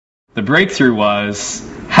breakthrough was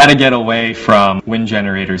how to get away from wind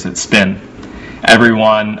generators that spin.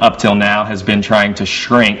 Everyone up till now has been trying to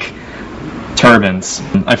shrink turbines.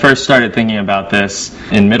 I first started thinking about this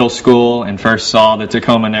in middle school and first saw the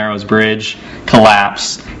Tacoma Narrows Bridge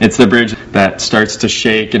collapse. It's the bridge that starts to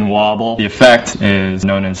shake and wobble. The effect is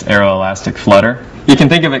known as aeroelastic flutter. You can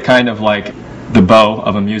think of it kind of like the bow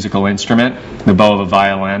of a musical instrument, the bow of a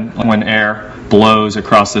violin. When air blows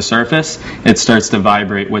across the surface, it starts to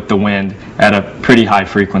vibrate with the wind at a pretty high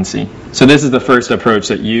frequency. So this is the first approach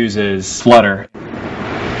that uses flutter.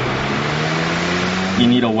 You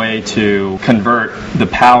need a way to convert the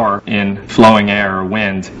power in flowing air or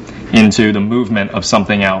wind into the movement of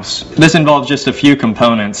something else. This involves just a few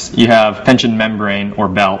components. You have tension membrane or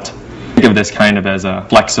belt. Think of this kind of as a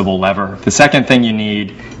flexible lever. The second thing you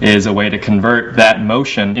need is a way to convert that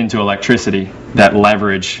motion into electricity. That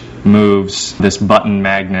leverage moves this button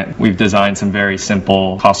magnet. We've designed some very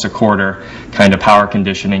simple, cost a quarter kind of power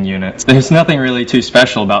conditioning units. There's nothing really too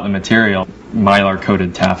special about the material. Mylar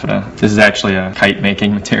coated taffeta. This is actually a kite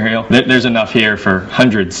making material. There's enough here for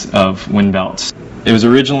hundreds of wind belts. It was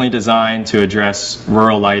originally designed to address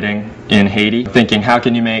rural lighting in Haiti, thinking how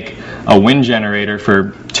can you make a wind generator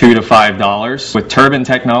for $2 to $5? With turbine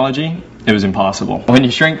technology, it was impossible. When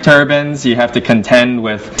you shrink turbines, you have to contend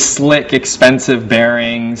with slick, expensive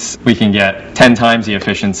bearings. We can get 10 times the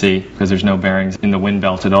efficiency because there's no bearings in the wind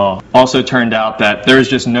belt at all. Also turned out that there's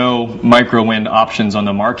just no micro wind options on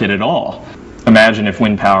the market at all. Imagine if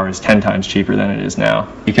wind power is 10 times cheaper than it is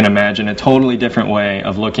now. You can imagine a totally different way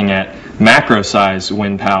of looking at macro-sized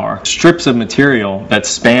wind power. Strips of material that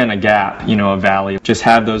span a gap, a valley, just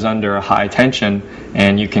have those under a high tension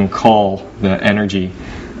and you can cull the energy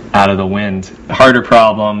out of the wind. Harder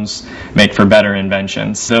problems make for better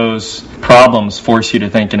inventions. Those problems force you to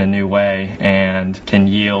think in a new way and can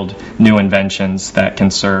yield new inventions that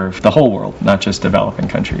can serve the whole world, not just developing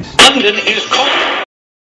countries. London is